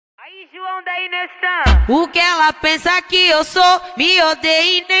Aí, João da Inestan. O que ela pensa que eu sou? Me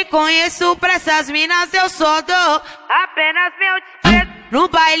odeia e nem conheço. Pra essas minas eu só dou apenas meu desprezo. No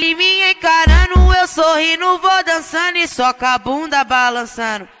baile me encarando, eu sorrindo, vou dançando e só com a bunda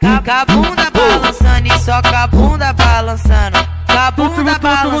balançando. Com a bunda balançando e só com a bunda balançando. Com a bunda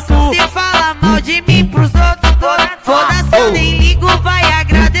balançando. Se fala mal de mim pros outros, foda-se, eu nem ligo. Vai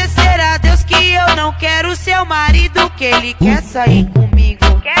agradecer a Deus que eu não quero seu marido, que ele quer sair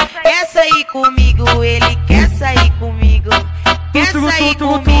comigo. Quer sair comigo, ele quer sair comigo. Quer sair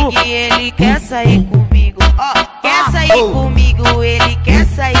comigo e ele quer sair comigo. Ó, quer sair comigo, ele quer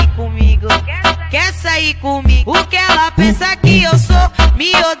sair comigo. Quer sair comigo. O que ela pensa que eu sou?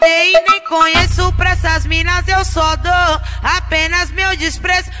 Me odeia e nem conheço. Pra essas minas eu só dou apenas meu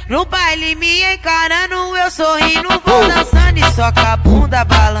desprezo. No baile me encarando, eu sorrindo, vou dançando e só com a bunda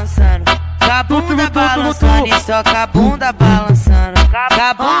balançando. Com a bunda balançando e só com a bunda balançando. Com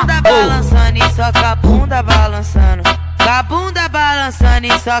a bunda balançando e só com a bunda balançando. Com a bunda balançando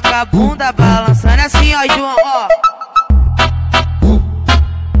e só com a bunda balançando. Assim, ó, João, ó.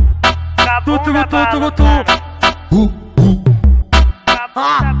 Com a bunda balançando.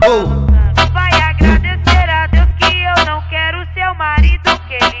 Vai agradecer a Deus que eu não quero seu marido,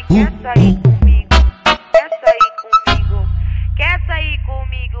 que ele quer sair comigo. Quer sair comigo. Quer sair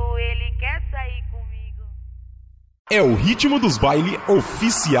comigo, ele quer sair comigo. É o Ritmo dos Baile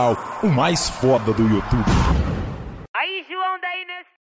oficial, o mais foda do YouTube.